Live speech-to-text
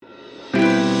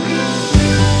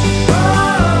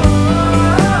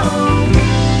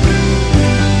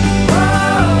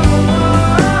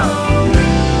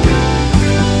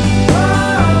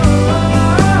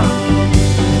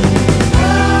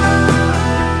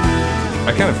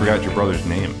I kind of forgot your brother's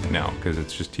name now because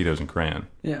it's just Tito's and Crayon.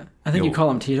 Yeah. I think you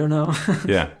call him Tito now.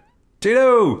 Yeah.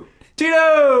 Tito!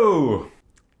 Tito!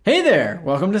 Hey there.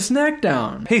 Welcome to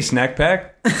Snackdown. Hey, Snack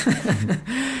Pack.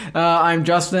 I'm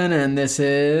Justin, and this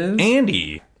is...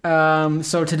 Andy.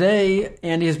 So today,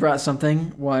 Andy has brought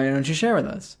something. Why don't you share with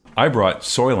us? I brought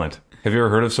Soylent. Have you ever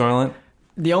heard of Soylent?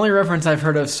 The only reference I've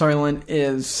heard of Soylent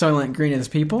is Soylent Green is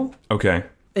people. Okay.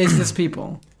 Is this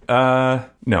people?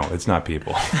 No, it's not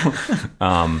people.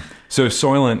 So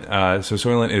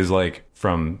Soylent is like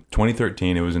from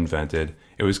 2013. It was invented.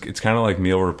 It's kind of like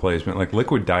meal replacement. Like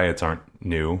liquid diets aren't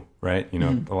new, right? You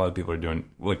know, a lot of people are doing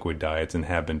liquid diets and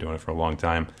have been doing it for a long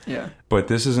time. Yeah. But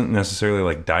this isn't necessarily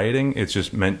like dieting. It's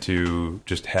just meant to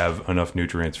just have enough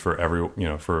nutrients for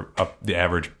the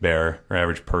average bear or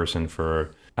average person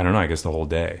for, I don't know, I guess the whole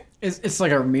day. It's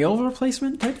like a meal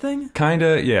replacement type thing?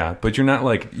 Kinda, yeah. But you're not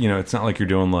like, it's not like you're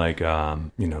doing like,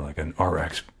 like an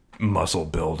RX muscle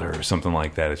builder or something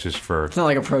like that. It's just for... It's not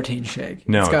like a protein shake.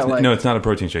 No, it's not a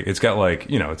protein shake. It's got like,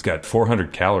 it's got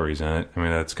 400 calories in it. I mean,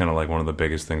 that's kind of like one of the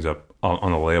biggest things up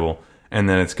on the label. And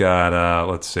then it's got,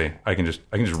 let's see, I can just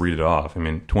read it off. I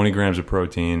mean, 20 grams of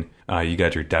protein. You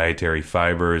got your dietary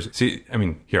fibers. See, I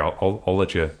mean, here, I'll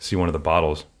let you see one of the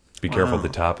bottles. Be careful, the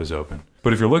top is open.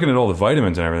 But if you're looking at all the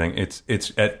vitamins and everything,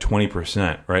 it's at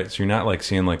 20%, right? So you're not like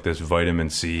seeing like this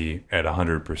vitamin C at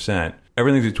 100%.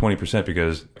 Everything's at 20%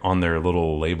 because on their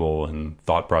little label and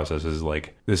thought process is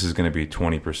like, this is going to be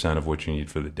 20% of what you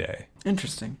need for the day.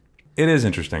 Interesting. It is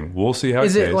interesting. We'll see how it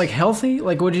tastes. Is it like healthy?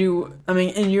 Like would you, I mean,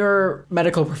 in your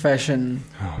medical profession,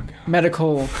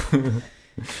 in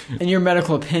your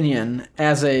medical opinion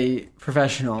as a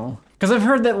professional, because I've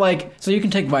heard that like, so you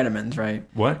can take vitamins, right?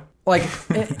 What? Like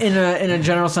in a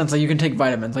general sense, like you can take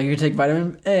vitamins, like you can take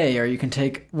vitamin A or you can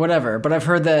take whatever. But I've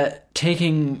heard that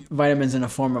taking vitamins in a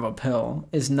form of a pill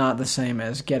is not the same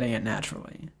as getting it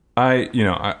naturally.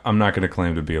 I'm not going to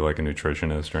claim to be like a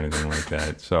nutritionist or anything like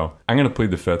that. So I'm going to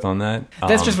plead the fifth on that.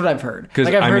 That's just what I've heard. Because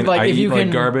like I've heard, like I if eat you like can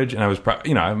garbage, and I was,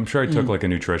 I'm sure I took like a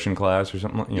nutrition class or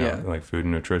something, like food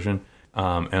and nutrition.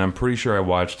 And I'm pretty sure I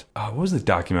watched, what was the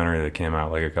documentary that came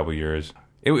out like a couple years?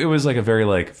 It was like a very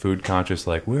like food conscious,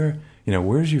 like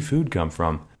where's your food come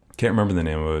from? Can't remember the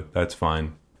name of it. That's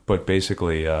fine. But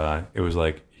basically, it was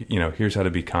like, here's how to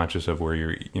be conscious of where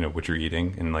you're, what you're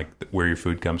eating and like where your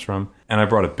food comes from. And I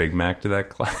brought a Big Mac to that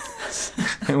class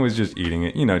and was just eating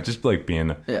it, just like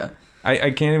being,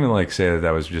 I can't even like say that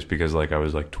was just because like I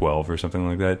was like 12 or something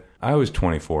like that. I was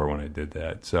 24 when I did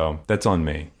that. So that's on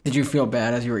me. Did you feel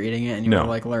bad as you were eating it and you were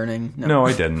like learning? No,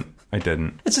 I didn't.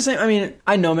 It's the same. I mean,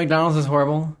 I know McDonald's is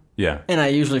horrible. Yeah. And I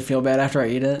usually feel bad after I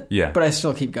eat it. Yeah. But I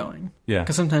still keep going. Yeah.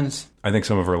 Because sometimes... I think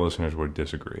some of our listeners would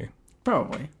disagree.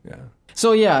 Probably. Yeah.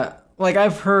 So yeah, like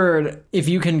I've heard if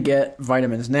you can get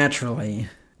vitamins naturally,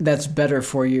 that's better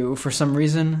for you for some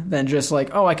reason than just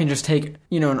like, I can just take,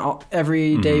 an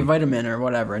everyday vitamin or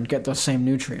whatever and get those same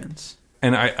nutrients.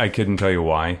 And I couldn't tell you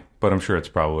why, but I'm sure it's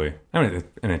probably... and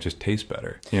it just tastes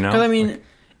better, Because I mean...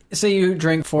 Say you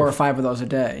drink 4 or 5 of those a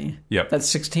day. Yep.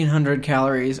 That's 1,600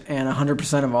 calories and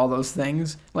 100% of all those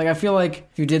things. Like, I feel like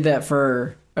if you did that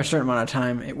for a certain amount of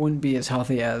time, it wouldn't be as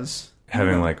healthy as...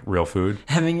 Having, like, real food?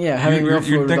 Having real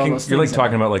food with all those things. You're, like,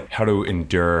 talking about, like, how to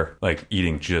endure, like,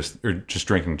 eating just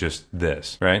drinking just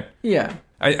this, right? Yeah.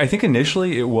 I think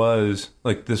initially it was,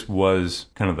 like, this was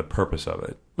kind of the purpose of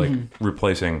it. Like,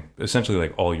 replacing, essentially,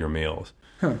 like, all your meals.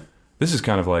 Huh. This is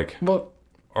kind of like... Well...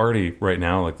 Already right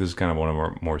now, like this is kind of one of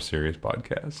our more serious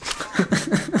podcasts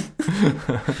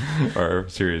or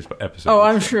serious episodes. Oh,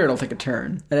 I'm sure it'll take a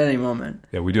turn at any moment.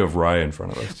 Yeah, we do have Rye in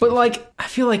front of us. But like, I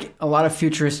feel like a lot of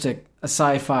futuristic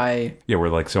sci-fi. Yeah, where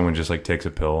like someone just like takes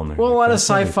a pill and. A lot of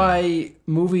sci-fi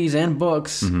movies and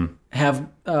books have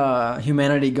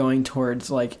humanity going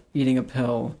towards like eating a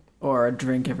pill or a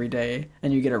drink every day,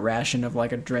 and you get a ration of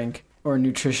like a drink or a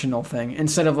nutritional thing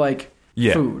instead of like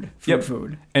food.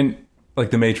 And. Like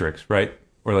The Matrix, right?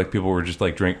 Where like people were just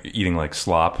like eating like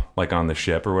slop, like on the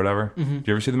ship or whatever. Mm-hmm. Did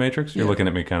you ever see The Matrix? You're looking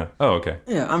at me kind of, oh, okay.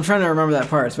 Yeah, I'm trying to remember that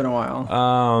part. It's been a while.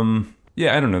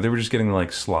 Yeah, I don't know. They were just getting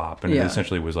like slop, and it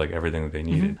essentially was like everything that they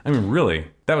needed. I mean, really,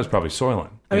 that was probably Soylent.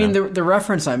 I mean, the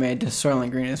reference I made to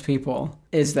Soylent Green is people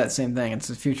is that same thing. It's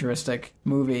a futuristic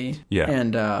movie. Yeah.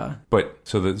 And but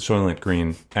so the Soylent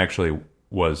Green actually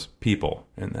was people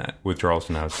in that with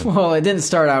Charleston Heston. Well, it didn't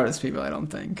start out as people, I don't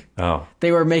think. Oh.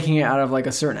 They were making it out of like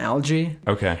a certain algae.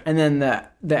 Okay. And then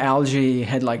the algae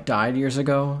had like died years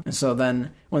ago. And so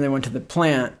then when they went to the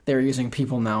plant, they were using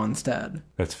people now instead.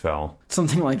 That's foul.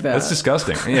 Something like that. That's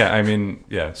disgusting. Yeah, I mean,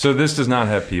 yeah. So this does not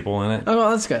have people in it. Oh,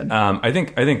 well, that's good. I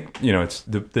think it's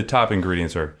the top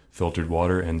ingredients are filtered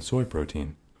water and soy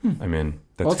protein. I mean,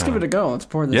 that's let's give it a go. Let's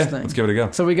pour this thing. Let's give it a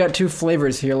go. So we got 2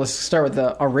 flavors here. Let's start with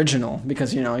the original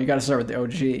because, you got to start with the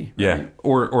OG. Right? Yeah.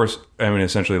 Or, I mean,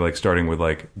 essentially like starting with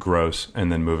like gross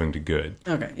and then moving to good.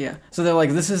 Okay, yeah. So they're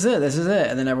like, this is it.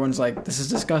 And then everyone's like, this is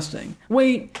disgusting.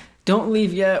 Wait, don't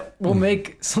leave yet. We'll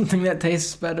make something that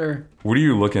tastes better. What are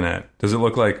you looking at? Does it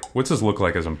look like, what's this look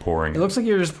like as I'm pouring? It looks like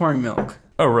you're just pouring milk.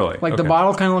 Oh, really? Like the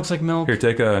bottle kind of looks like milk. Here,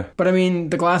 take a... But I mean,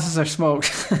 the glasses are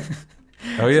smoked.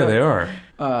 Oh, yeah, they are.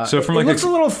 So from it like looks a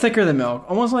little thicker than milk.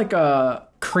 Almost like a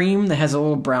cream that has a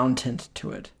little brown tint to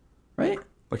it. Right?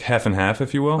 Like half and half,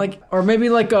 if you will? Or maybe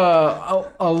like a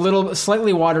little,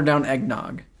 slightly watered down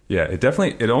eggnog. Yeah, it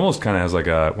almost kind of has like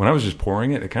a, when I was just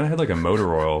pouring it, it kind of had like a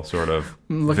motor oil sort of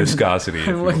viscosity.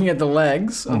 I'm looking at the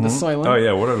legs of the Soylent. Oh,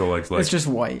 yeah, what are the legs like? It's just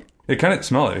white. It kind of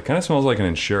smells like an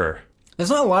Ensure. There's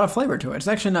not a lot of flavor to it. It's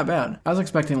actually not bad. I was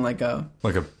expecting like a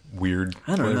weird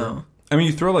I don't flavor. know. I mean,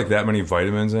 you throw like that many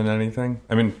vitamins in anything.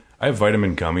 I mean, I have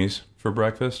vitamin gummies for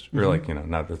breakfast. Or like,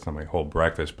 that's not my whole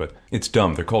breakfast, but it's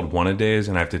dumb. They're called one-a-days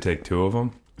and I have to take 2 of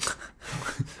them.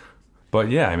 But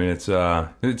yeah, I mean, it's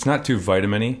not too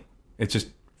vitamin-y. It's just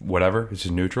whatever. It's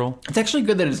just neutral. It's actually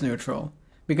good that it's neutral.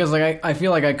 Because like I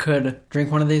feel like I could drink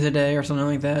one of these a day or something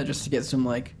like that just to get some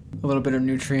like a little bit of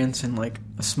nutrients in like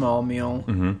a small meal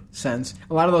sense.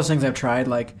 A lot of those things I've tried,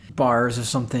 like bars or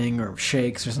something or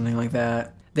shakes or something like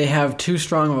that, they have too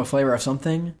strong of a flavor of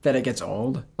something that it gets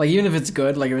old. Like even if it's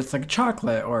good, like if it's like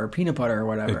chocolate or peanut butter or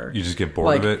whatever, you just get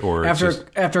bored of it. Or after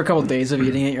a couple of days of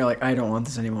eating it, you're like, I don't want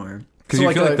this anymore. Because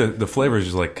you feel like the flavor is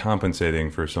just like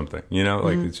compensating for something,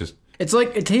 like it's just. It's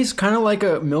like, it tastes kind of like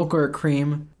a milk or a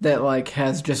cream that like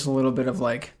has just a little bit of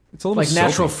like, it's a little like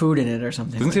natural food in it or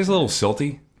something. Doesn't it taste a little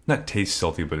silty? Not taste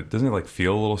silty, but doesn't it like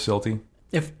feel a little silty?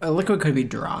 If a liquid could be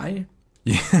dry.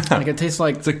 Yeah. Like it tastes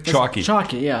like... It's like chalky.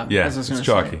 Chalky, yeah. Yeah, it's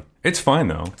chalky. Say. It's fine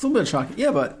though. It's a little bit chalky. Yeah,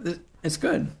 but it's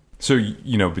good. So,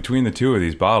 between the 2 of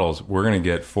these bottles, we're going to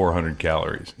get 400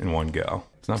 calories in one go.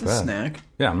 It's not bad. A snack.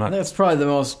 Yeah, I'm not... That's probably the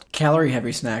most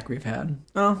calorie-heavy snack we've had.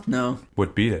 Oh, no.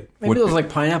 What beat it? Maybe those like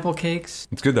pineapple cakes.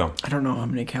 It's good though. I don't know how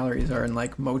many calories are in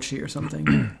like mochi or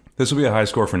something. This will be a high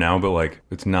score for now, but like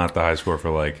it's not the high score for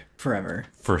like... Forever.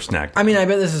 For snack. I mean, I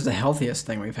bet this is the healthiest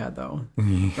thing we've had though.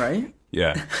 Right?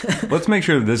 Yeah. Let's make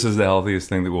sure that this is the healthiest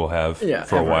thing that we'll have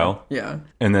for a while. Yeah.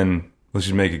 And then let's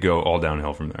just make it go all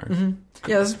downhill from there. Mm-hmm.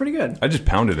 Yeah, this is pretty good. I just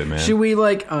pounded it, man. Should we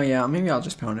like... Oh, yeah, maybe I'll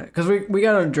just pound it. Because we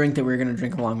got a drink that we were going to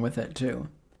drink along with it, too.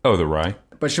 Oh, the rye?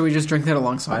 But should we just drink that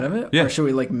alongside of it? Yeah. Or should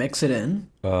we, like, mix it in?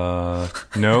 No,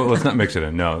 let's not mix it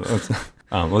in. No,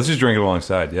 let's just drink it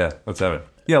alongside. Yeah, let's have it.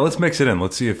 Yeah, let's mix it in.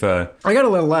 Let's see if... I got a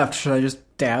little left. Should I just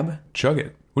dab? Chug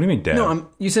it. What do you mean dab? No,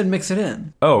 you said mix it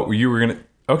in. Oh, you were going to...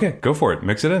 Okay, go for it.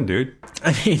 Mix it in, dude.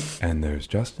 I mean... And there's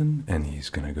Justin, and he's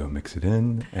going to go mix it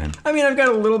in, and... I mean, I've got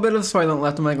a little bit of Soylent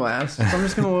left in my glass, so I'm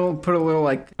just going to put a little,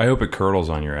 like... I hope it curdles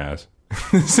on your ass.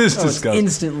 This is disgusting. It's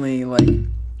instantly, like...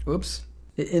 Whoops.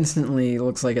 It instantly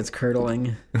looks like it's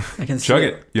curdling. I can see Chug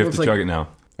it. You have to chug it now.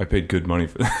 I paid good money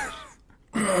for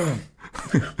that.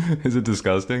 Is it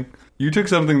disgusting? You took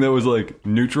something that was, like,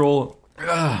 neutral...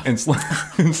 and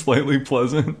slightly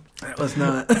pleasant. It was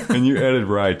not. And you added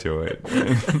rye to it.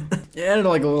 You added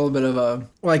like a little bit of a...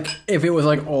 Like, if it was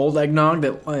like old eggnog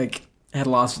that like had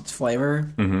lost its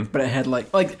flavor, but it had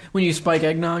like when you spike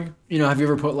eggnog, have you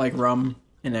ever put like rum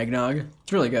in eggnog?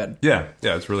 It's really good. Yeah,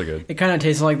 it's really good. It kind of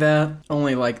tastes like that,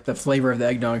 only like the flavor of the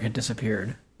eggnog had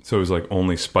disappeared. So it was like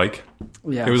only spike?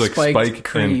 Yeah. It was like spike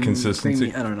cream, and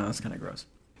consistency? Creamy, I don't know, it's kind of gross.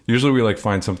 Usually we like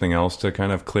find something else to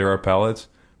kind of clear our palates.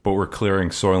 But we're clearing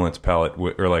Soylent's palate,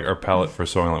 or like our palate for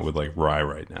Soylent with like rye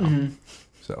right now.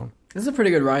 So this is a pretty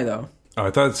good rye, though. Oh,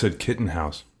 I thought it said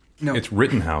Kittenhouse. No, it's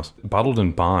Rittenhouse, bottled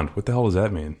in bond. What the hell does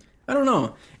that mean? I don't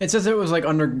know. It says it was like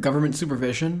under government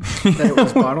supervision that it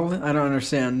was bottled. I don't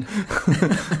understand.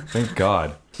 Thank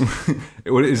God.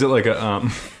 What is it like a?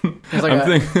 It's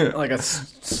like like a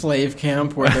slave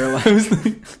camp where they're like.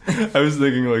 I was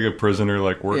thinking like a prisoner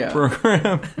like work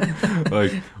program.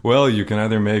 Like, well, you can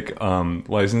either make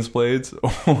license plates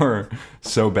or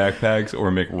sew backpacks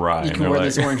or make rye. You can wear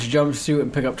this orange jumpsuit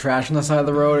and pick up trash on the side of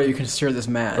the road, or you can steer this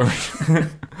match.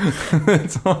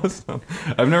 That's awesome.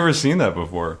 I've never seen that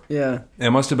before. Yeah, it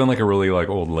must have been like a really like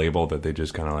old label that they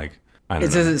just kind of like.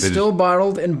 It says it's still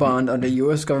bottled in bond under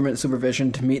U.S. government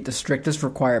supervision to meet the strictest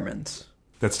requirements.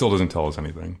 That still doesn't tell us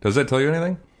anything. Does that tell you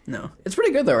anything? No. It's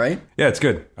pretty good though, right? Yeah, it's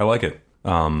good. I like it.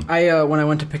 When I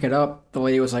went to pick it up, the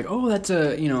lady was like, "Oh, that's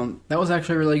that was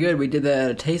actually really good. We did that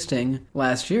at a tasting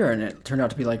last year, and it turned out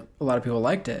to be like a lot of people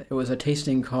liked it. It was a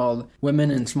tasting called Women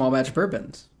in Small Batch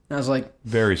Bourbons." And I was like,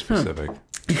 very specific.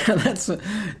 Yeah, that's a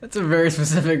very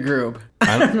specific group.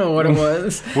 I don't know what it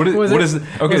was. Was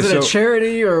it a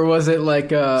charity or was it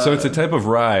like a... So it's a type of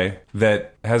rye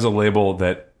that has a label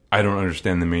that I don't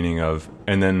understand the meaning of.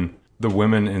 And then the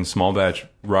women in small batch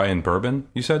rye and bourbon,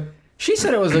 you said? She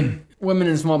said it was a women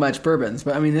in small batch bourbons,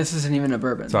 but I mean, this isn't even a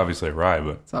bourbon. It's obviously a rye,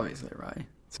 but... It's obviously a rye.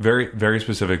 It's a very, very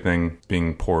specific thing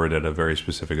being poured at a very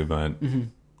specific event. Mm-hmm.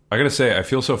 I gotta say, I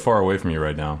feel so far away from you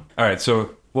right now. All right,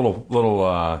 so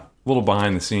little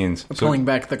behind the scenes. Pulling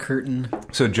back the curtain.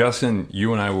 So Justin,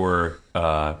 you and I were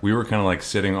we were kind of like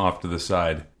sitting off to the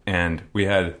side, and we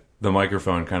had the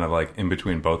microphone kind of like in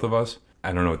between both of us.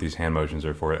 I don't know what these hand motions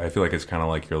are for. I feel like it's kind of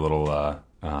like your little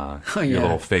your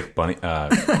little fake bunny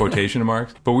quotation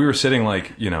marks. But we were sitting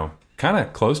like, you know, kind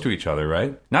of close to each other,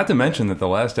 right? Not to mention that the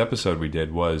last episode we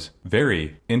did was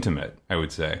very intimate, I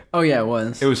would say. Oh, yeah, it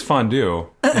was. It was fondue,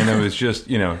 and it was just,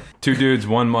 you know, two dudes,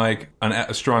 one mic,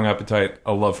 a strong appetite,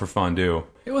 a love for fondue.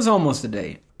 It was almost a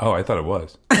date. Oh, I thought it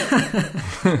was.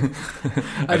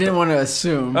 I didn't want to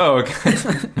assume. Oh, okay.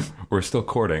 We're still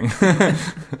courting.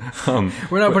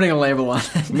 We're not putting a label on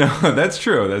it. No, that's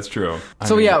true. That's true.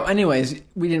 Yeah, anyways,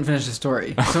 we didn't finish the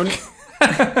story. So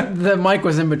the mic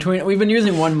was in between. We've been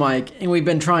using one mic, and we've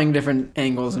been trying different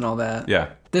angles and all that. Yeah.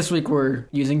 This week we're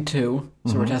using two,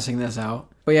 so we're testing this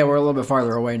out. But yeah, we're a little bit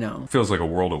farther away now. Feels like a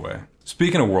world away.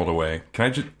 Speaking of world away,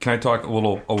 can I talk a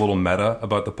little meta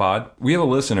about the pod? We have a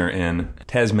listener in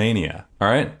Tasmania. All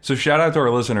right, so shout out to our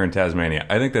listener in Tasmania.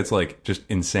 I think that's like just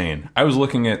insane. I was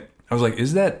like,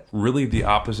 is that really the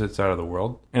opposite side of the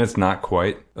world? And it's not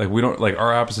quite. Like we don't like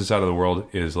our opposite side of the world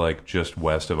is like just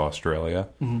west of Australia,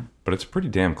 but it's pretty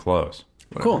damn close.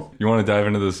 Whatever. Cool. You want to dive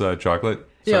into this chocolate?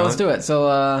 Yeah, let's do it.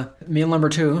 So meal number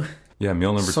 2. Yeah,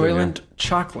 meal number 2. Soylent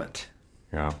chocolate.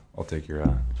 Yeah, I'll take your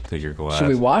glass. Should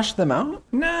we wash them out?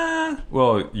 Nah.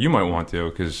 Well, you might want to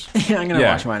because yeah, I'm gonna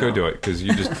wash mine. Go out. do it because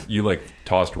you like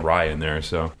tossed rye in there.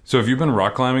 So have you been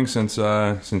rock climbing since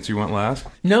you went last?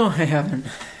 No, I haven't.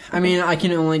 I mean, I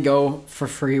can only go for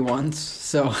free once,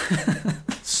 so.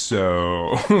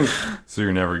 so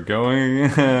you're never going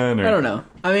again? Or? I don't know.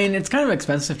 I mean, it's kind of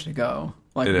expensive to go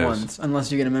like it once,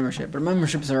 unless you get a membership. But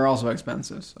memberships are also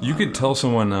expensive. So you could tell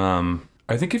someone.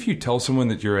 I think if you tell someone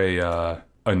that you're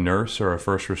a nurse or a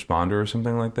first responder or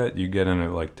something like that, you get in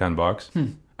at like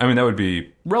 $10. I mean, that would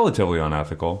be relatively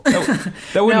unethical.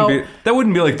 That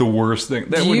wouldn't be like the worst thing.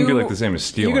 That wouldn't be like the same as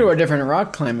stealing. You go to a different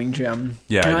rock climbing gym.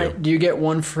 Yeah, I do. Do you get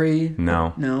one free?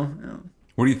 No. No.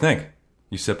 What do you think?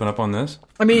 You sipping up on this?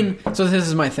 I mean, so this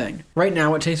is my thing. Right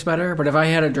now it tastes better, but if I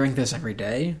had to drink this every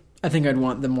day, I think I'd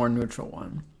want the more neutral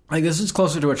one. Like this is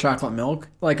closer to a chocolate milk,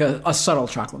 like a subtle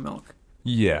chocolate milk.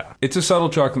 Yeah. It's a subtle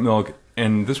chocolate milk,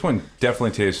 and this one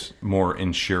definitely tastes more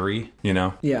insury, you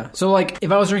know? Yeah. So, like,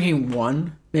 if I was drinking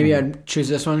one, maybe I'd choose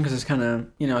this one because it's kind of,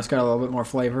 you know, it's got a little bit more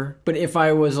flavor. But if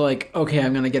I was like, okay,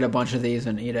 I'm going to get a bunch of these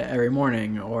and eat it every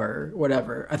morning or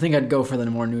whatever, I think I'd go for the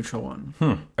more neutral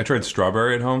one. I tried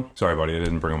strawberry at home. Sorry, buddy, I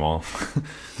didn't bring them all.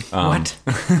 What?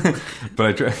 But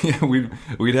I tried, yeah,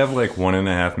 we'd have like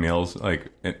 1.5 meals,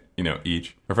 like, you know,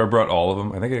 each. Or if I brought all of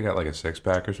them, I think I got like a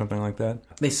 6-pack or something like that.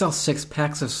 They sell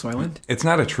 6-packs of Soylent? It's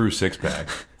not a true 6-pack.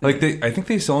 Like, I think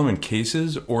they sell them in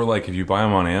cases, or like if you buy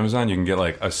them on Amazon, you can get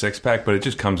like a 6-pack, but it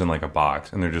just comes in like a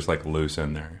box, and they're just like loose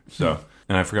in there. So,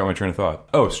 and I forgot my train of thought.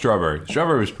 Oh, strawberry.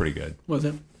 Strawberry was pretty good. Was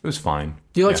it? It was fine.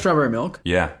 Do you like strawberry milk?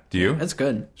 Yeah. Do you? That's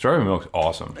good. Strawberry milk's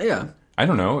awesome. Yeah. I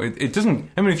don't know. It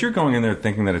doesn't... I mean, if you're going in there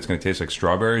thinking that it's going to taste like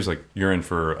strawberries, like, you're in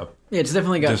for a it's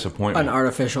definitely got disappointment. An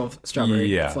artificial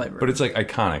strawberry flavor. But it's like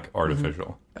iconic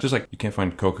artificial. Just like you can't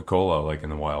find Coca-Cola like in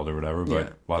the wild or whatever, but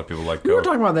a lot of people like Coke. We were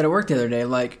talking about that at work the other day.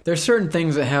 Like, there's certain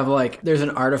things that have like, there's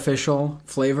an artificial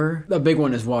flavor. The big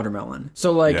one is watermelon.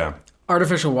 So like... Yeah.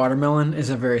 Artificial watermelon is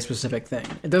a very specific thing.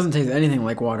 It doesn't taste anything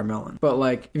like watermelon. But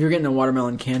like, if you're getting a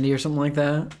watermelon candy or something like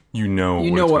that, you know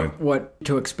what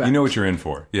to expect. You know what you're in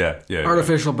for. Yeah.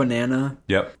 Artificial banana.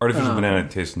 Yep. Artificial banana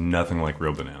tastes nothing like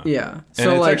real banana. Yeah. And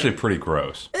so it's actually pretty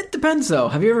gross. It depends though.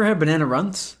 Have you ever had banana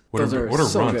runts? What are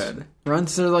so runts? Good.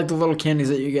 Runts are like the little candies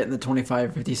that you get in the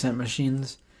 25-50 cent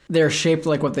machines. They're shaped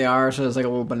like what they are, so there's like a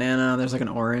little banana, there's like an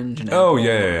orange. And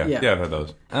yeah. Yeah, I've had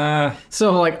those.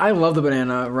 So, like, I love the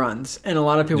banana runs. And a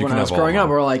lot of people, when I was growing up,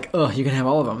 were like, oh, you can have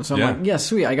all of them. So I'm like, yeah,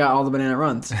 sweet, I got all the banana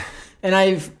runs. And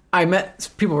I met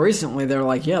people recently, they're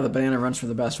like, yeah, the banana runs were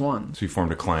the best ones. So you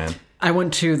formed a clan. I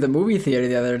went to the movie theater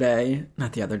the other day.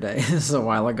 Not the other day. This is a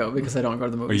while ago because I don't go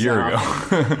to the movies. A year ago.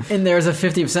 And there's a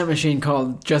 50% machine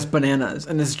called Just Bananas.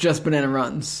 And it's just banana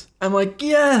runs. I'm like,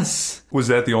 yes! Was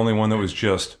that the only one that was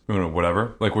just,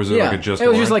 whatever? Like, was it like a just it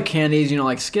was just like candies,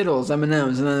 like Skittles,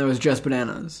 M&Ms, and then there was Just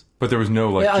Bananas. But there was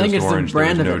no, like, I think it's orange. the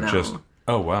brand there of was it now.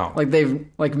 Oh wow! Like they've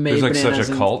like made there's like bananas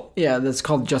such a cult. Yeah, that's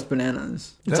called Just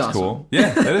Bananas. It's That's awesome. cool.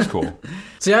 Yeah, that is cool.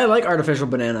 See, I like artificial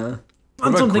banana. What On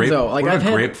about something grape, though, like what I've about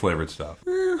had grape flavored stuff?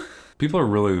 People are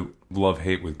really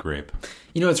love-hate with grape.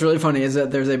 You know what's really funny is that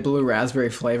there's a blue raspberry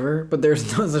flavor, but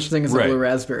there's no such thing as a Right. blue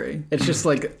raspberry. It's just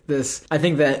like this. I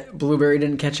think that blueberry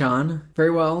didn't catch on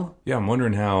very well Yeah, I'm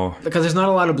wondering how. because there's not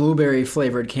a lot of blueberry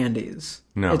flavored candies.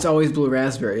 No. It's always blue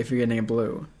raspberry if you're getting a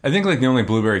blue. I think like the only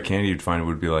blueberry candy you'd find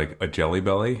would be like a Jelly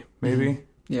Belly, maybe.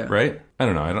 Yeah. Right? I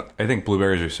don't know. I think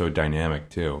blueberries are so dynamic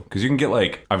too, because you can get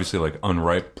like obviously like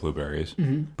unripe blueberries,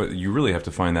 but you really have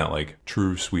to find that like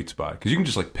true sweet spot because you can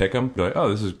just like pick them, be like,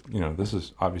 oh, this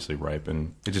is obviously ripe,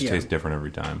 and it just Yeah. tastes different every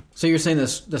time. So you're saying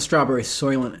this the strawberry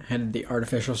Soylent had the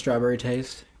artificial strawberry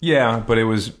taste? Yeah, but it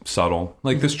was subtle.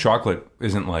 Like this chocolate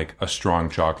isn't like a strong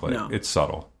chocolate. No. It's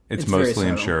subtle. It's It's very mostly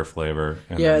subtle. Ensure flavor.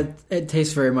 And Yeah, then- it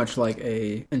tastes very much like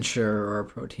a Ensure or a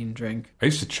protein drink. I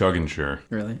used to chug Ensure.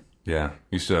 Really? Yeah,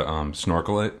 used to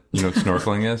snorkel it. You know what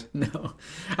snorkeling is? No.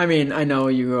 I mean, I know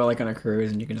you go like on a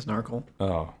cruise and you can snorkel.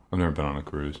 Oh, I've never been on a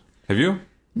cruise. Have you?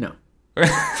 No. You're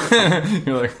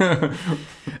like,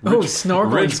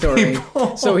 Snorkeling rich story.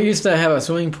 people. So we used to have a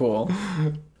swimming pool,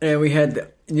 and we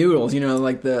had noodles. You know,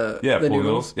 like the pool noodles,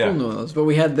 noodles, yeah. pool noodles. But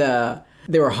we had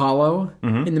they were hollow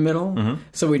in the middle,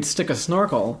 so we'd stick a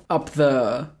snorkel up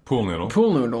the pool noodle.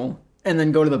 pool noodle, and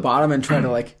then go to the bottom and try to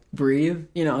like breathe,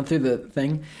 you know, through the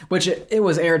thing. Which it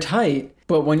was airtight,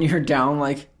 but when you're down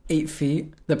like 8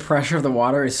 feet, the pressure of the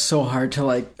water is so hard to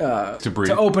like To breathe.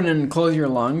 to open and close your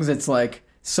lungs. It's like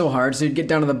so hard. So you get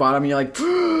down to the bottom, and you're like.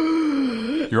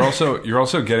 You're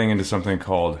also getting into something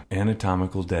called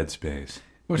anatomical dead space.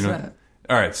 What's You know- that?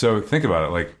 All right, so think about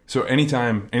it. Like, so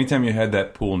anytime you had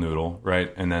that pool noodle,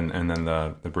 right, and then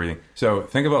the breathing. So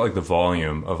think about like the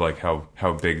volume of like how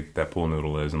big that pool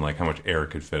noodle is, and like how much air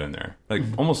could fit in there, like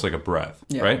almost like a breath,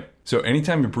 Yeah. right? So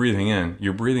anytime you're breathing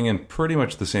in pretty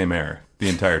much the same air the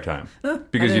entire time I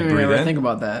because didn't you breathe ever in. think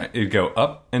about that. It'd go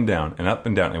up and down and up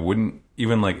and down. It wouldn't cycle You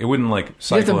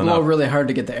have to blow enough. really hard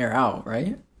to get the air out,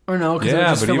 right? Or no? Because it would Yeah,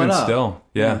 just but fill even it up. still,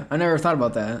 yeah. I never thought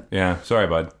about that. Yeah, sorry,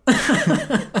 bud.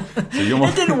 So you It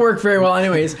almost, didn't work very well,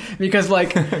 anyways, because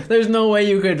like, there's no way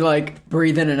you could like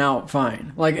breathe in and out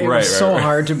fine. Like it Right, was right, so right.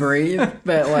 hard to breathe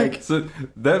that like so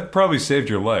that probably saved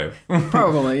your life.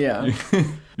 probably yeah.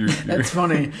 That's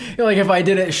funny. Like if I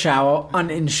did it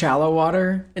in shallow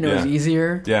water and it was Yeah.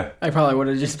 easier, Yeah, I probably would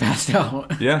have just passed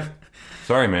out. yeah.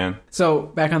 Sorry, man. So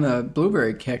back on the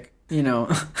blueberry kick, you know,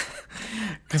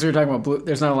 because we were talking about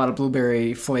there's not a lot of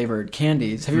blueberry flavored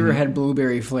candies. Have you ever had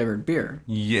blueberry flavored beer?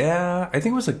 Yeah, I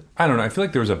think it was like, I don't know. I feel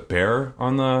like there was a bear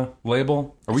on the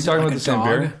label. Are we Is it talking like about a the same dog?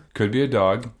 bear? Could be a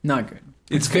dog. Not good.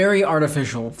 It's very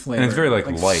artificial flavor. And it's very like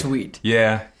light. sweet.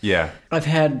 Yeah, yeah. I've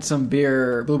had some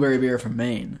blueberry beer from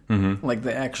Maine. Mm-hmm. Like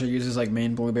they actually uses like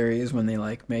Maine blueberries when they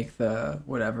like make the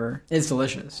whatever. It's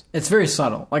delicious. It's very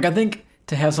subtle. Like I think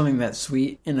to have something that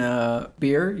sweet in a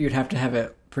beer, you'd have to have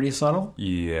it pretty subtle.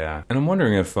 Yeah. And I'm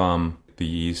wondering if the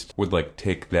yeast would like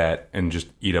take that and just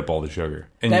eat up all the sugar.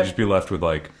 And That- you'd just be left with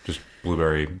like just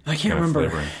blueberry I can't kind of remember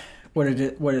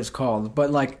flavoring. what it's called,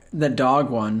 but like the dog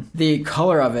one, the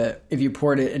color of it, if you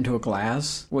poured it into a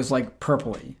glass, was like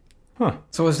purpley. Huh.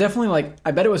 So it was definitely like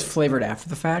I bet it was flavored after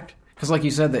the fact because, like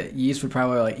you said, the yeast would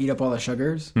probably like eat up all the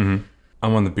sugars. I'm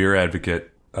on the Beer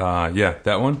Advocate. Yeah,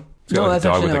 that one. It's got No, like that's a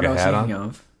dog actually with not like what a I was hat thinking on.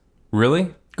 of.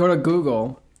 Really? Go to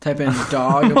Google, type in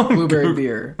dog blueberry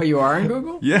beer. Oh, you are on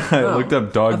Google? Yeah, I Oh. looked up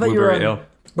I dog thought you were blueberry on- ale.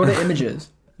 Go to images.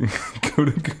 Go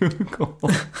to Google.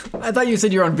 I thought you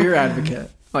said you're on Beer Advocate.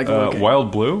 Like looking.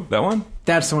 Wild Blue? That one?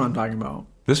 That's the one I'm talking about.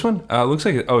 This one? Looks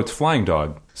like it's Flying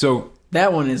Dog. So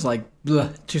That one is like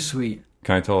bleh, too sweet.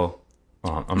 can I tell?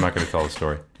 Oh, I'm not going to tell the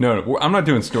story. No, I'm not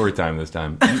doing story time this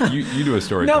time. You do a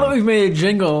story Now that time. we've made a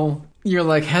jingle, you're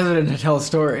like hesitant to tell a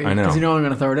story. I know. Because you know I'm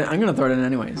going to throw it in. I'm going to throw it in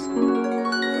anyways.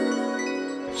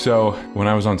 So when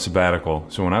I was on sabbatical,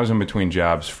 so when I was in between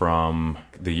jobs from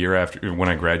the year after when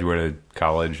I graduated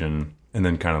college and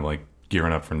then kind of like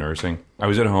gearing up for nursing, I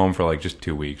was at home for like just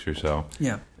 2 weeks or so.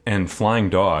 Yeah. And Flying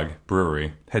Dog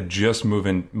Brewery had just moved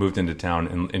into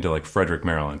town into like Frederick,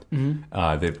 Maryland.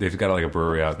 Mm-hmm. They've got like a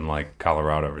brewery out in like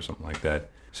Colorado or something like that.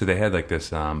 So they had like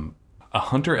this a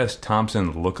Hunter S.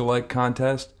 Thompson lookalike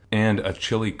contest and a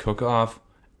chili cook-off.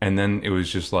 And then it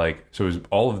was just like, so it was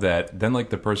all of that. Then like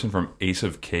the person from Ace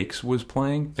of Cakes was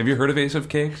playing. Have you heard of Ace of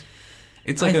Cakes?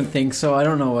 It's like I think so. I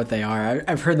don't know what they are.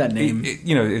 I've heard that name.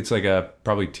 it's like a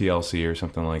probably TLC or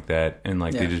something like that, and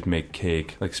like they Yeah. just make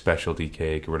cake, like specialty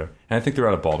cake or whatever. And I think they're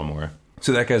out of Baltimore.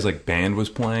 So that guy's like band was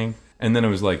playing, and then it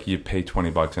was like you pay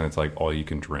 $20 and it's like all you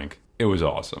can drink. It was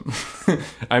awesome.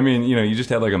 I mean, you just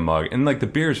had like a mug, and like the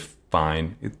beer's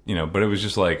fine, but it was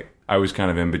just like, I was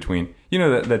kind of in between,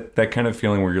 that kind of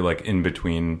feeling where you're like in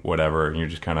between whatever, and you're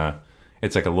just kind of,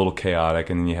 it's like a little chaotic,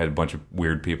 and then you had a bunch of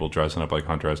weird people dressing up like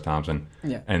Hunter S. Thompson.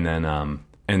 Yeah. And then,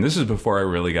 and this is before I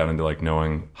really got into like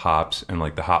knowing hops and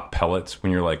like the hop pellets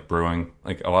when you're like brewing.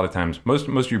 Like a lot of times, most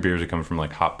of your beers are coming from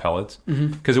like hop pellets,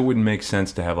 because it wouldn't make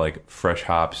sense to have like fresh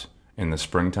hops in the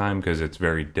springtime, because it's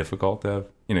very difficult to have,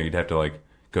 you'd have to like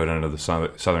go down to the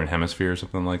southern hemisphere or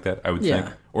something like that, I would think,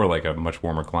 or like a much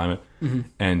warmer climate.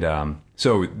 And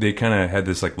so they kind of had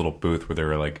this like little booth where they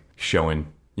were like showing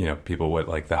people what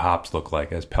like the hops look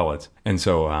like as pellets. And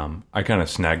so I kind of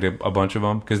snagged a bunch of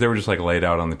them because they were just like laid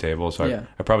out on the table. So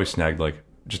I probably snagged like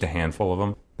just a handful of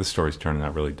them. This story's turning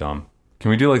out really dumb.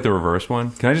 Can we do like the reverse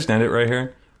one? Can I just end it right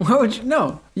here? What would you?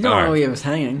 No, you don't know he was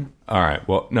hanging. All right.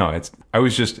 Well, no, I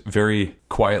was just very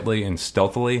quietly and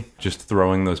stealthily just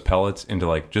throwing those pellets into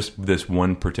like just this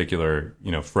one particular,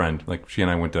 friend. Like she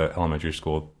and I went to elementary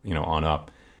school, on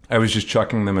up. I was just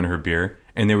chucking them in her beer,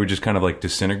 and they would just kind of like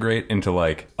disintegrate into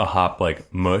like a hop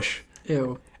like mush.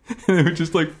 Ew. And it would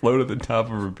just like float at the top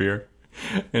of her beer.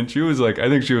 And she was like, I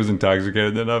think she was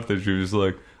intoxicated enough that she was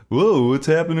like, whoa, what's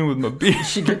happening with my beer?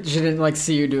 She didn't like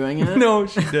see you doing it? No,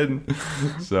 she didn't.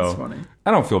 So that's funny.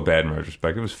 I don't feel bad in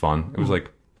retrospect. It was fun. It was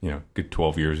like, good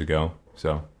 12 years ago.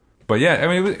 So, but yeah, I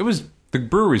mean, it was the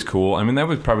brewery's cool. I mean, that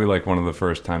was probably like one of the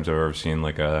first times I've ever seen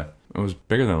like it was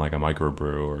bigger than like a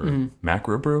microbrew or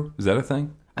macro brew. Is that a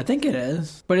thing? I think it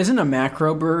is. But isn't a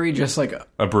macro brewery just like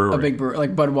a brewery? A big brewery,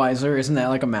 like Budweiser, isn't that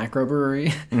like a macro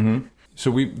brewery?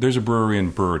 So there's a brewery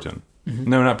in Brewerton.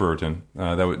 No, not Brewerton.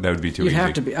 That would be too easy. You'd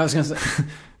have to be. I was going to say.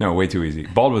 No, way too easy.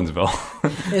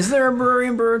 Baldwinsville. Is there a brewery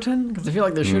in Brewerton? Because I feel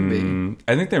like there should be.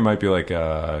 I think there might be like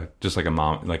just like a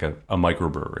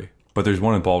microbrewery. But there's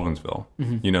one in Baldwinsville.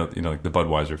 Like the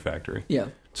Budweiser factory. Yeah.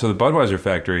 So the Budweiser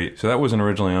factory, that wasn't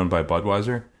originally owned by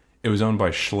Budweiser. It was owned by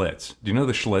Schlitz. Do you know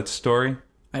the Schlitz story?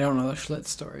 I don't know the Schlitz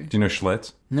story. Do you know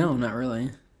Schlitz? No, not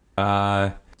really. So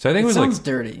I think it was sounds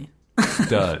dirty. It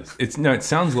does. It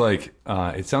sounds like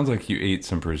you ate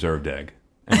some preserved egg,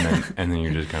 and then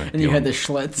you're just kind of and you had the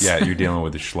Schlitz. Yeah, you're dealing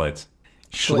with the Schlitz.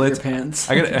 Schlit your pants.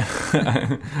 I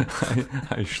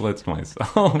schlitzed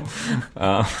myself.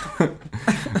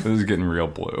 This is getting real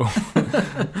blue.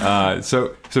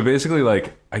 So basically,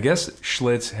 like, I guess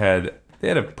Schlitz had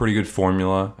a pretty good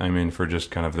formula. I mean, for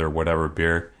just kind of their whatever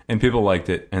beer, and people liked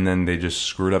it. And then they just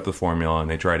screwed up the formula,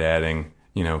 and they tried adding,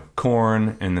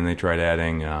 corn, and then they tried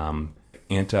adding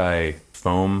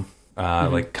anti-foam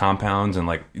like compounds, and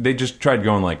like they just tried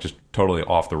going like just totally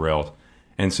off the rails.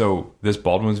 And so this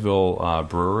Baldwinsville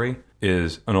brewery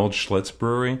is an old Schlitz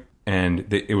brewery,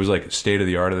 and it was like state of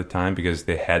the art at the time because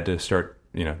they had to start,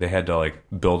 they had to like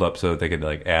build up so that they could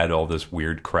like add all this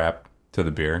weird crap to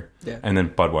the beer. Yeah. And then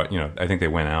Budweiser, I think they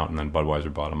went out and then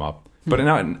Budweiser bought them up. But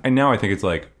now I think it's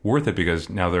like worth it because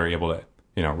now they're able to,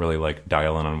 really like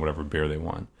dial in on whatever beer they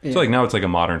want. Yeah. So like now it's like a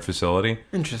modern facility.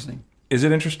 Interesting. Is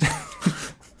it interesting?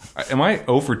 Am I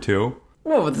 0 for 2?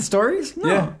 What, with the stories? No.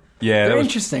 Yeah. Yeah, they're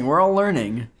interesting. We're all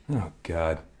learning. Oh,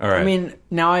 God. All right. I mean,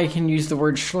 now I can use the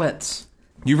word Schlitz.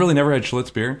 You've really never had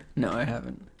Schlitz beer? No, I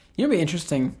haven't. You know, it'd be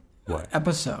interesting. What?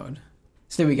 Episode.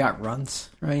 Say we got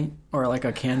runts, right? Or like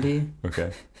a candy.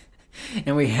 Okay.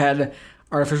 And we had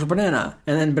artificial banana,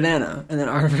 and then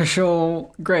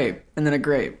artificial grape, and then a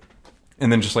grape.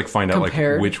 And then just like find out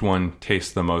like which one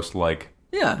tastes the most like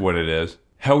what it is.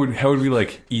 How would we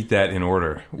like eat that in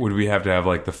order? Would we have to have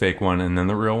like the fake one and then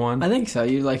the real one? I think so.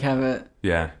 You like have it.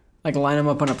 Yeah. Like line them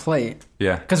up on a plate.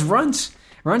 Yeah. Because runts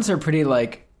are pretty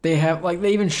like they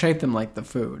even shape them like the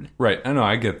food. Right. I know.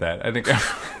 I get that. I think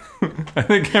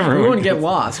everyone. You wouldn't get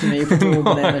lost. You put the little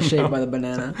banana shaped by the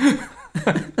banana.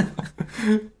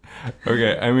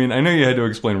 Okay. I mean, I know you had to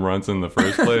explain runts in the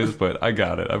first place, but I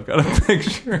got it. I've got a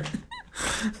picture.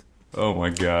 Oh my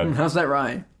God. How's that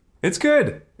rye? It's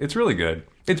good. It's really good.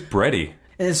 It's bready.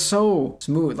 And it's so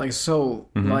smooth, like so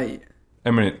light.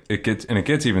 I mean, it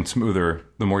gets even smoother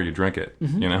the more you drink it,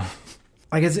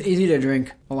 Like it's easy to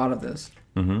drink a lot of this.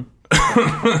 Mm-hmm.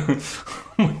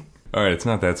 All right, it's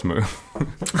not that smooth.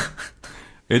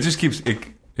 It just keeps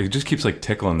like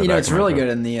tickling the back. It's really good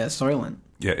in the Soylent.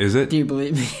 Yeah, is it? Do you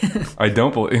believe me? I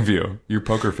don't believe you. Your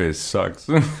poker face sucks.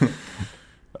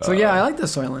 So yeah, I like the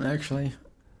Soylent actually.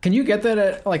 Can you get that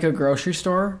at like a grocery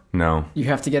store? No. You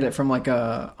have to get it from like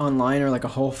a online or like a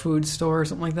Whole Foods store or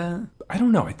something like that? I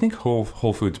don't know. I think Whole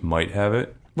Foods might have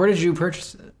it. Where did you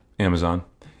purchase it? Amazon.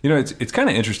 It's kind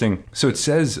of interesting. So it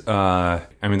says, I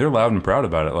mean, they're loud and proud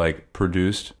about it, like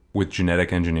produced with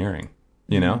genetic engineering.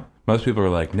 Most most people are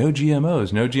like, no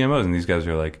GMOs, no GMOs, and these guys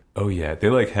are like, oh yeah, they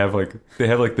like have like the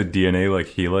DNA like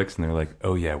helix, and they're like,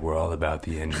 oh yeah, we're all about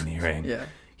the engineering. Yeah.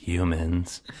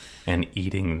 Humans and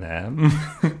eating them.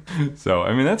 So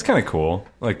I mean that's kind of cool,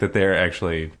 like that they're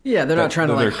actually they're not trying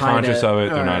to like they're hide conscious it, of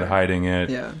it, they're not hiding it.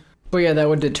 Yeah, but yeah, that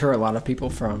would deter a lot of people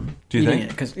from eating it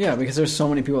because there's so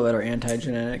many people that are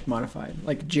anti-genetic modified,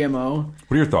 like GMO.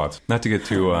 What are your thoughts? Not to get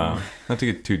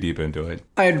too deep into it.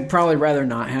 I'd probably rather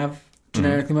not have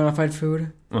genetically modified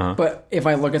food, but if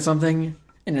I look at something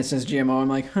and it says GMO, I'm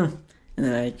like, huh, and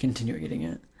then I continue eating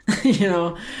it. You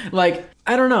know, like,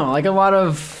 I don't know, like a lot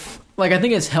of, like, I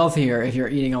think it's healthier if you're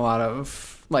eating a lot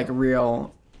of, like,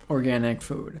 real organic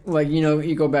food. Like, you know,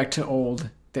 you go back to old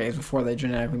days before they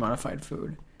genetically modified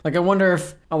food. Like, I wonder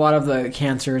if a lot of the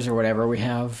cancers or whatever we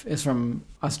have is from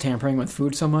us tampering with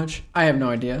food so much. I have no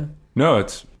idea. No,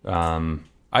 it's,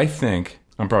 I think,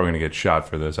 I'm probably going to get shot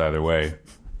for this either way,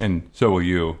 and so will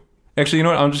you. Actually, you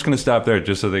know what, I'm just going to stop there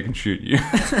just so they can shoot you.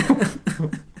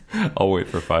 I'll wait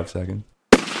for 5 seconds.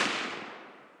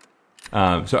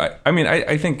 So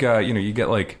I think you get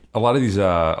like a lot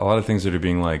of things that are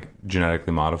being like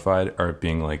genetically modified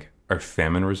are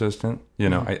famine resistant. You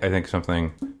know, I think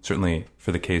something certainly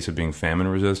for the case of being famine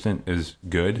resistant is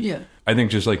good. Yeah. I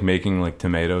think just like making like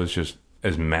tomatoes just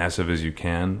as massive as you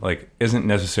can like isn't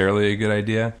necessarily a good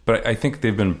idea, but I think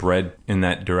they've been bred in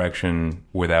that direction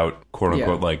without quote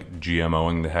unquote like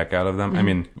GMOing the heck out of them. I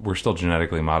mean, we're still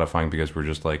genetically modifying because we're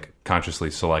just like consciously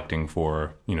selecting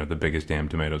for, you know, the biggest damn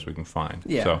tomatoes we can find.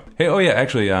 Yeah. So hey,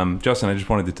 actually, Justin, I just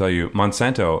wanted to tell you,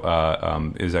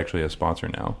 Monsanto is actually a sponsor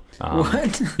now.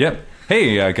 What? Yep.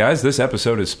 Hey guys, this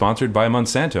episode is sponsored by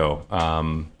Monsanto.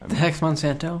 The heck's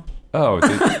Monsanto? Oh,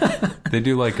 they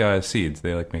do like seeds.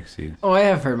 They like make seeds. Oh, I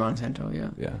have heard Monsanto, yeah.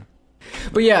 Yeah.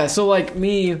 But yeah, so like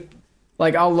me,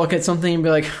 like I'll look at something and be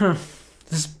like,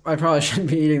 I probably shouldn't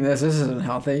be eating this. This isn't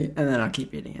healthy. And then I'll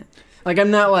keep eating it. Like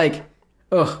I'm not like,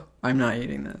 ugh, I'm not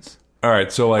eating this. All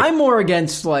right, so like... I'm more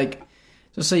against like,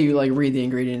 just say you like read the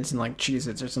ingredients in like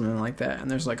Cheez-Its or something like that. And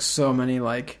there's like so many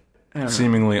like, I don't know.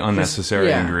 Seemingly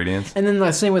unnecessary ingredients. And then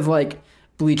the same with like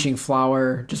bleaching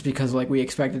flour just because like we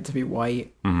expect it to be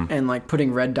white, and like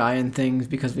putting red dye in things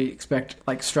because we expect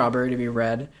like strawberry to be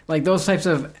red, like those types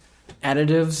of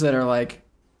additives that are like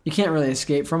you can't really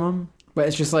escape from them, but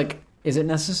it's just like, is it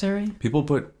necessary? People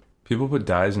put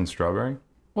dyes in strawberry.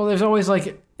 Well, there's always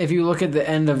like, if you look at the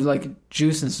end of like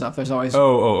juice and stuff, there's always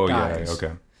dyes. Yeah,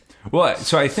 okay. Well,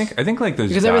 so I think like those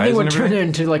because everything would turn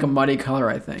into like a muddy color.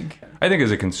 I think I think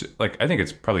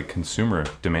it's probably consumer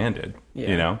demanded. Yeah.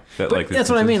 You know, but like that's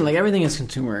what I mean. Like everything is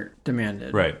consumer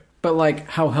demanded, right? But like,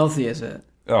 how healthy is it?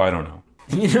 Oh, I don't know.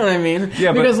 You know what I mean?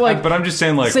 Yeah, because but I'm just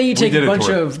saying, like, say you take a bunch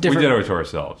of different. We did it to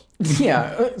ourselves.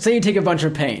 Yeah, say you take a bunch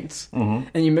of paints and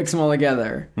you mix them all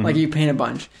together, like you paint a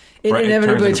bunch. It right,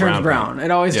 inevitably turns brown. It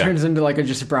always turns into like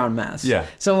just a brown mess. Yeah.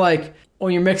 So like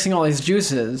when you're mixing all these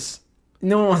juices,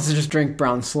 no one wants to just drink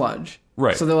brown sludge.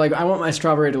 Right. So they're like, I want my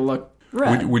strawberry to look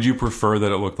red. Would you prefer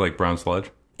that it looked like brown sludge?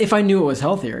 If I knew it was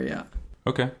healthier, yeah.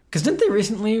 Okay. Because didn't they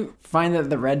recently find that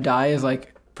the red dye is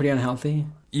like pretty unhealthy?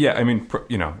 Yeah, I mean,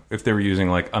 you know, if they were using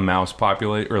like a mouse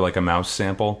or like a mouse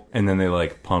sample, and then they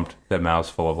like pumped that mouse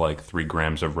full of like 3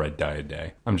 grams of red dye a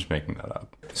day. I'm just making that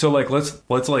up. So like let's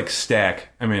like stack.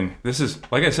 I mean, this is,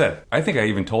 like I said, I think I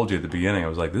even told you at the beginning, I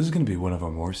was like, this is going to be one of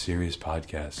our more serious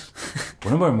podcasts,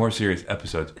 one of our more serious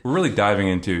episodes. We're really diving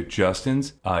into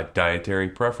Justin's dietary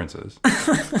preferences.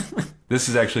 This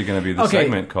is actually going to be the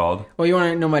segment called. Well, you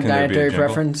want to know my dietary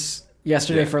preference?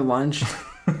 Yesterday for lunch,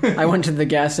 I went to the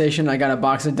gas station. I got a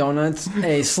box of donuts,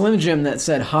 a Slim Jim that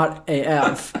said "Hot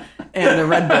AF," and a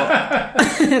Red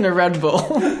Bull. And a Red Bull.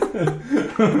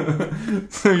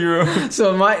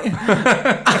 So my.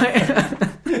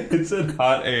 It said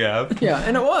 "Hot AF." Yeah,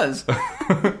 and it was.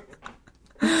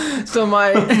 So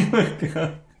my. Oh my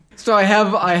God. So I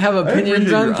have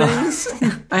opinions on things.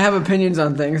 I have opinions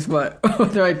on things, but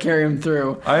whether I carry them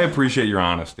through. I appreciate your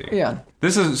honesty. Yeah.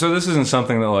 This isn't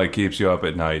something that like keeps you up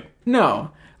at night. No.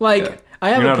 Like I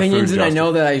have opinions and I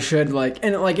know that I should like,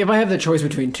 and like if I have the choice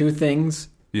between 2 things,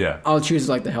 I'll choose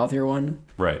like the healthier one.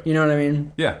 Right. You know what I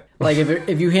mean? Yeah. Like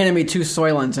if you handed me 2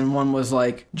 Soylents and one was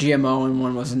like GMO and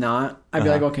one was not, I'd be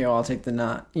like, okay, well I'll take the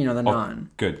not,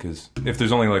 non. Good, because if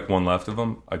there's only like one left of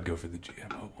them, I'd go for the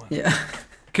GMO one. Yeah.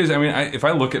 Because, I mean, if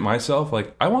I look at myself,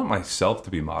 like, I want myself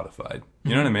to be modified.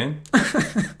 You know what I mean?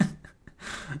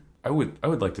 I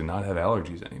would like to not have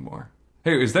allergies anymore.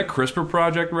 Hey, is that CRISPR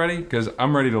project ready? Because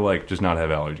I'm ready to, like, just not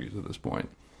have allergies at this point.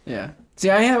 Yeah. See,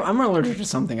 I'm allergic to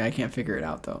something. I can't figure it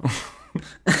out, though.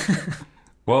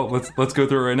 Well, let's go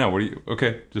through it right now. What do you...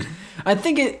 Okay, just... I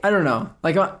think I don't know.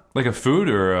 Like a food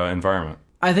or environment?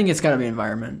 I think it's got to be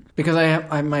environment because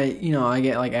I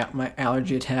get like my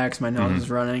allergy attacks, my nose is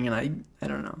running, and I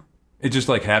don't know. It just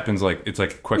like happens like it's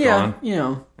like quick on,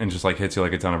 and just like hits you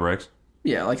like a ton of bricks.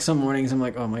 Yeah, like some mornings I'm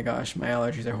like, oh my gosh, my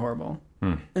allergies are horrible.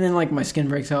 And then like my skin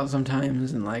breaks out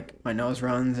sometimes, and like my nose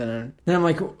runs, and then I'm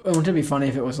like, wouldn't it be funny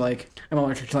if it was like I'm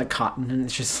allergic to like cotton, and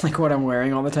it's just like what I'm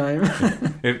wearing all the time.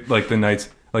 Like the nights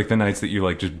that you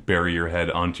like just bury your head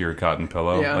onto your cotton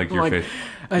pillow, like your face.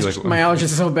 My allergies are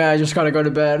so bad, I just gotta go to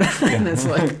bed, and it's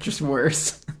like just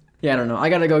worse. Yeah, I don't know. I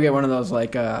gotta go get one of those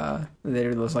like they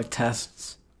do those like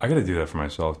tests. I gotta do that for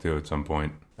myself too at some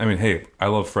point. I mean, hey, I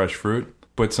love fresh fruit,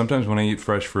 but sometimes when I eat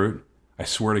fresh fruit, I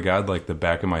swear to God, like the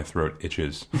back of my throat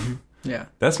itches. Yeah.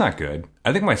 That's not good.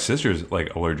 I think my sister's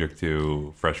like allergic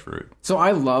to fresh fruit. So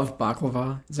I love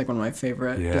baklava. It's like one of my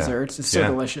favorite desserts. It's so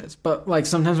delicious. But like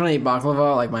sometimes when I eat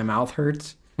baklava, like my mouth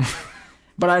hurts.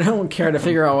 But I don't care to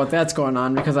figure out what that's going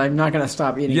on because I'm not going to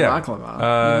stop eating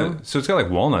baklava. So it's got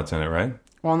like walnuts in it, right?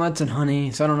 Walnuts and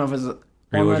honey. So I don't know if it's... Are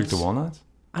you allergic to walnuts?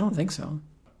 I don't think so.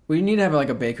 We need to have like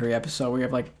a bakery episode where we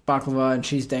have like baklava and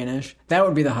cheese Danish. That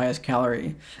would be the highest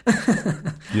calorie.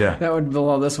 Yeah. That would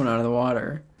blow this one out of the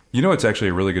water. You know it's actually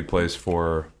a really good place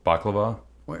for baklava?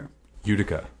 Where?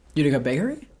 Utica. Utica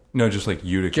Bakery? No, just like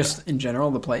Utica. Just in general,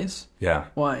 the place? Yeah.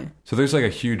 Why? So there's like a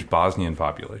huge Bosnian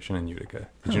population in Utica.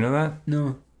 Did you know that?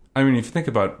 No. I mean, if you think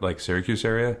about like Syracuse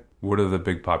area, what are the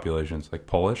big populations? Like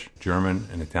Polish, German,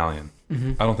 and Italian.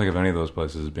 Mm-hmm. I don't think of any of those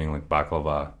places as being like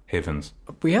baklava havens.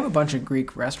 We have a bunch of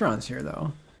Greek restaurants here,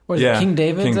 though. What is it? King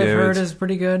David's, I've heard, is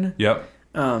pretty good. Yep.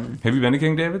 Have you been to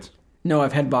King David's? No,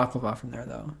 I've had baklava from there,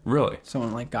 though. Really?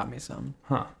 Someone like got me some.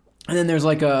 Huh. And then there's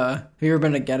like have you ever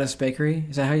been to Geddes Bakery?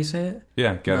 Is that how you say it?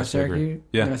 Yeah, Geddes Bakery.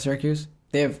 Yeah. Syracuse?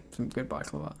 They have some good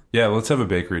baklava. Yeah, let's have a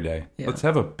bakery day. Yeah. Let's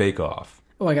have a bake-off.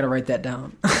 Oh, I got to write that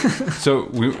down. So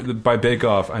by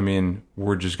bake-off, I mean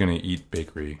we're just going to eat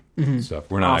bakery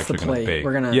stuff. We're not actually going to bake.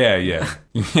 We're gonna... Yeah.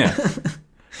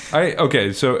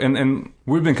 Okay, so and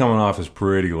we've been coming off as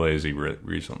pretty lazy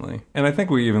recently. And I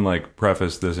think we even like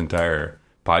prefaced this entire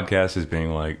podcast as being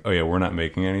like, oh yeah, we're not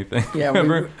making anything. Yeah,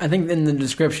 I think in the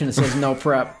description it says no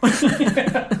prep.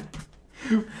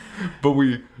 But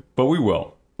we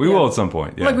will. We will at some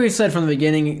point. Yeah. Like we said from the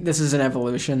beginning, this is an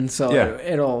evolution, so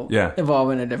it'll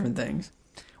evolve into different things.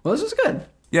 Well, this is good.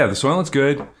 Yeah, the Soylent's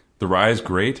good. The rye is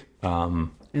great. And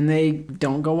they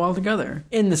don't go well together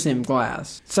in the same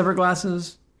glass. Separate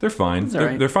glasses? They're fine.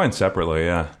 They're fine separately,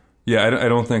 yeah. Yeah, I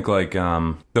don't think like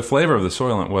the flavor of the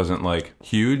Soylent wasn't like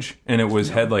huge, and it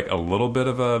had like a little bit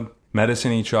of a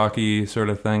medicine-y, chalky sort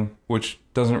of thing, which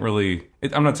doesn't really...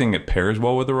 I'm not saying it pairs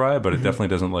well with the rye, but it definitely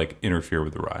doesn't like interfere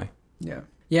with the rye. Yeah.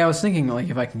 Yeah, I was thinking like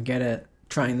if I can get it,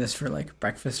 trying this for like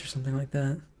breakfast or something like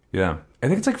that. Yeah. I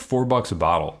think it's like $4 a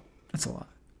bottle. That's a lot.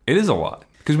 It is a lot.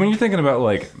 Because when you're thinking about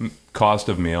like cost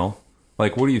of meal,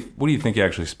 like what do you think you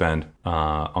actually spend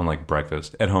on like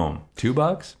breakfast at home?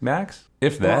 $2 max?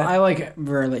 If that? Well, I like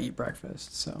rarely eat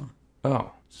breakfast, so.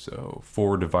 Oh, so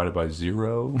 4 divided by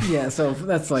 0? Yeah, so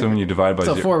that's like... So when you divide by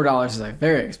 0... So $4 is like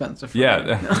very expensive. Yeah,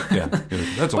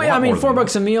 that's a lot. I mean, more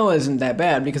 $4 a meal isn't that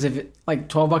bad because if it, like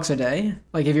 $12 a day,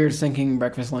 like if you're thinking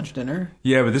breakfast, lunch, dinner.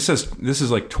 Yeah, but this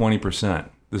is like 20%.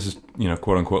 This is,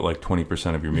 quote unquote, like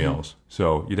 20% of your meals.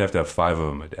 So you'd have to have 5 of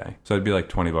them a day. So it'd be like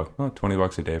 $20. Well,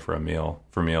 $20 a day for a meal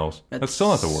for meals. That's still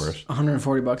not the worst.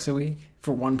 $140 a week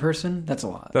for one person. That's a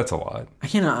lot. That's a lot. I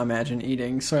cannot imagine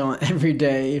eating Soylent every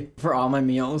day for all my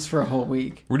meals for a whole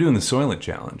week. We're doing the Soylent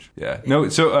challenge. Yeah. No.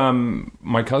 So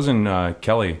my cousin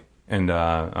Kelly and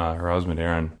her husband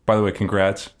Aaron. By the way,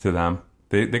 congrats to them.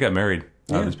 They got married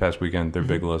this past weekend. They're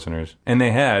big listeners, and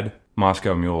they had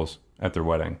Moscow mules at their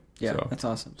wedding. Yeah, so, that's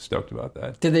awesome. Stoked about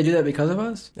that. Did they do that because of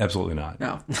us? Absolutely not.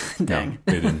 No. Dang. No,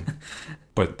 they didn't.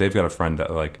 But they've got a friend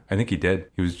that, like, I think he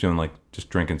did. He was doing, like, just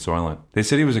drinking Soylent. They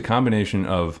said he was a combination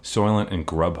of Soylent and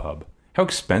Grubhub. How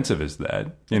expensive is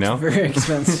that? It's very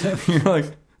expensive. You're like...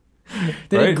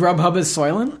 Did Grubhub is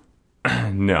Soylent?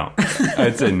 No.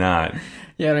 I'd say not.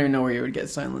 Yeah, I don't even know where you would get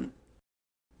Soylent.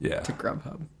 Yeah. To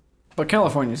Grubhub. But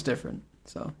California's different,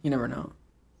 so you never know.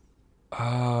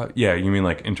 Yeah, you mean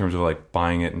like in terms of like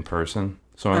buying it in person?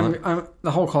 So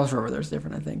the whole culture over there is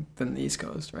different, I think, than the East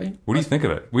Coast, right? What do you think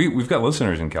of it? We've got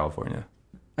listeners in California.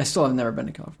 I still have never been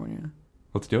to California.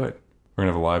 Let's do it. We're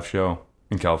gonna have a live show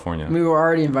in California. We were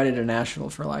already invited to Nashville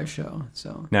for a live show.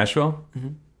 So Nashville? Mm-hmm.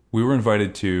 We were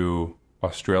invited to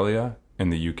Australia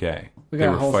and the UK. We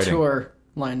got a whole tour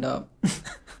lined up.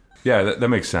 Yeah, that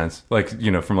makes sense. Like,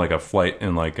 from like a flight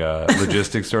and like a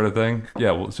logistics sort of thing.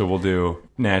 Yeah, so we'll do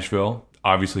Nashville,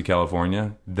 obviously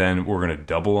California. Then we're going to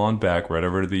double on back right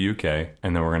over to the UK.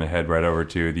 And then we're going to head right over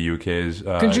to the UK's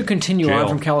Could you continue jail. on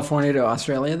from California to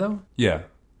Australia, though? Yeah.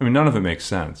 I mean, none of it makes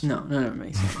sense. No, none of it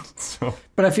makes sense.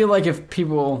 But I feel like if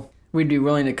people, we'd be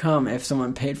willing to come if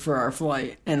someone paid for our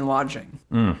flight and lodging.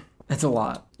 That's a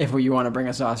lot. If you want to bring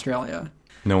us to Australia.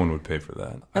 No one would pay for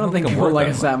that. I don't think people like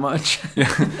us that much.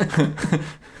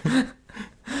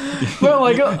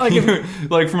 But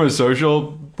like from a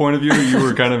social point of view, you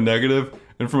were kind of negative.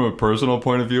 And from a personal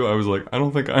point of view, I was like, I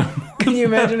don't think I'm... Can you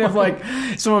imagine if, like,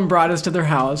 someone brought us to their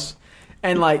house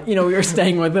and, like, you know, we were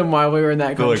staying with them while we were in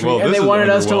that country. Like, well, and they wanted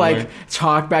us to, like,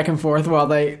 talk back and forth while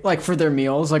they, like, for their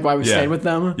meals, like, while we stayed with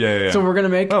them. Yeah. So we're going to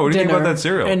make what do you dinner, think about that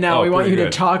cereal? And now we want you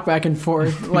to talk back and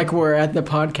forth like we're at the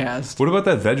podcast. What about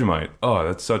that Vegemite? Oh,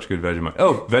 that's such good Vegemite.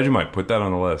 Oh, Vegemite. Put that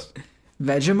on the list.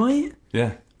 Vegemite?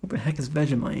 Yeah. What the heck is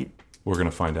Vegemite? We're going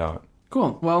to find out.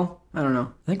 Cool. Well, I don't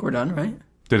know. I think we're done, right?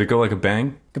 Did it go like a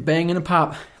bang? A bang and a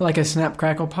pop. Like a snap,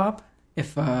 crackle, pop.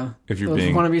 If you're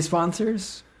those want to be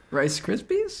sponsors. Rice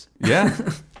Krispies? Yeah.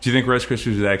 Do you think Rice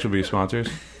Krispies would actually be sponsors?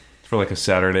 For like a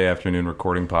Saturday afternoon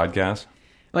recording podcast?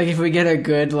 Like if we get a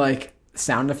good like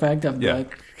sound effect of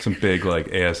like... some big like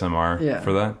ASMR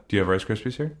for that. Do you have Rice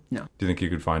Krispies here? No. Do you think you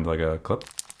could find like a clip?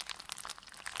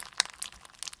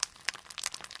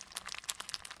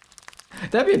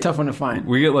 That'd be a tough one to find.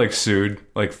 We get like sued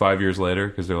like 5 years later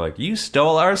because they're like, you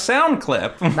stole our sound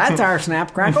clip. That's our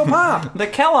snap, crackle, pop. The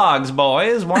Kellogg's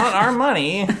boys want our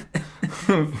money.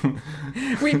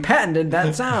 We patented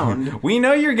that sound. We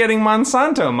know you're getting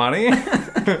Monsanto money.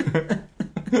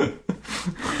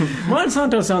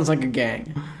 Monsanto sounds like a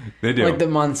gang. They do. Like the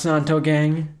Monsanto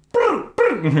gang.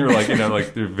 You're like, you know,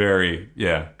 like they're very,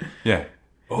 yeah.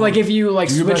 Oh, like if you like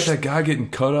switched... switched... about that guy getting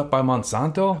cut up by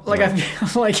Monsanto? Like I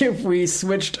feel like if we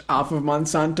switched off of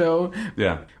Monsanto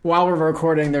while we're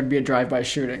recording, there'd be a drive-by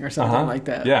shooting or something like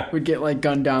that. Yeah. We'd get like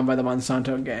gunned down by the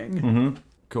Monsanto gang. Mm-hmm.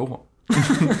 Cool.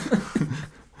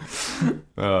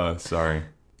 Sorry.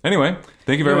 Anyway,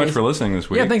 thank you very much for listening this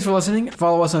week. Yeah, thanks for listening.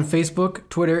 Follow us on Facebook,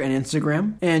 Twitter, and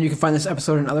Instagram. And you can find this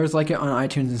episode and others like it on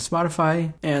iTunes and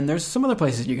Spotify. And there's some other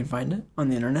places you can find it on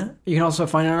the internet. You can also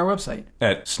find it on our website.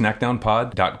 At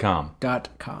snackdownpod.com.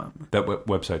 .com. That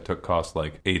website cost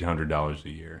like $800 a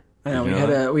year. I know,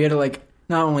 we had to like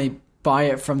not only buy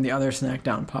it from the other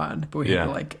Snackdown pod, but we had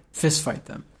to like fist fight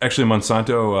them. Actually,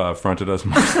 Monsanto fronted us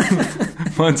money.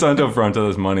 Monsanto fronted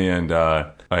us money, and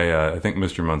I think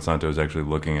Mr. Monsanto is actually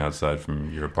looking outside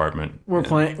from your apartment.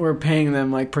 We're paying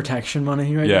them like protection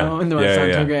money right now in the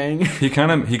Monsanto gang. He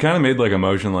kind of made like a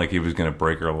motion like he was going to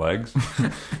break our legs.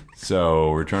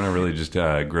 So we're trying to really just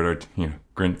grin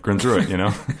through it, you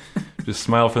know, just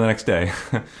smile for the next day.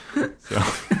 So.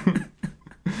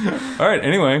 All right,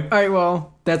 anyway. All right,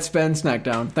 well, that's been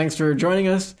Snackdown. Thanks for joining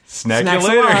us. Snacks you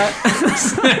later.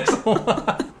 Snacks a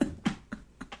lot.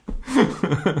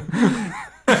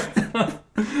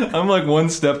 I'm like one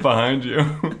step behind you.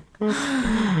 All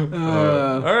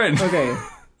right. Okay.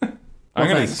 I'm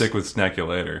going to stick with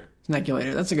Snackulator.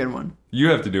 Snackulator. That's a good one. You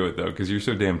have to do it, though, because you're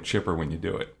so damn chipper when you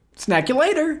do it.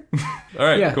 Snackulator. All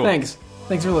right, cool. Thanks.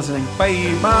 Thanks for listening.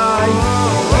 Bye.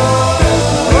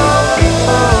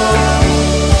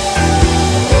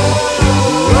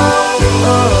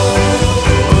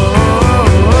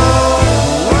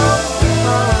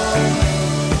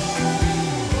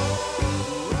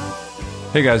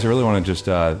 Hey guys, I really want to just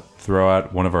throw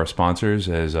out one of our sponsors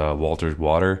as Walter's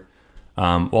Water.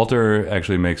 Walter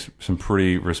actually makes some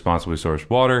pretty responsibly sourced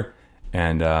water,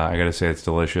 and I got to say it's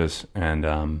delicious. And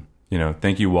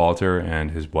thank you, Walter,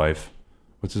 and his wife.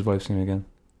 What's his wife's name again?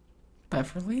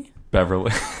 Beverly.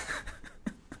 All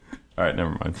right,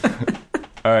 never mind.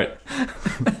 All right.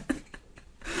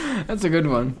 That's a good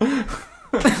one.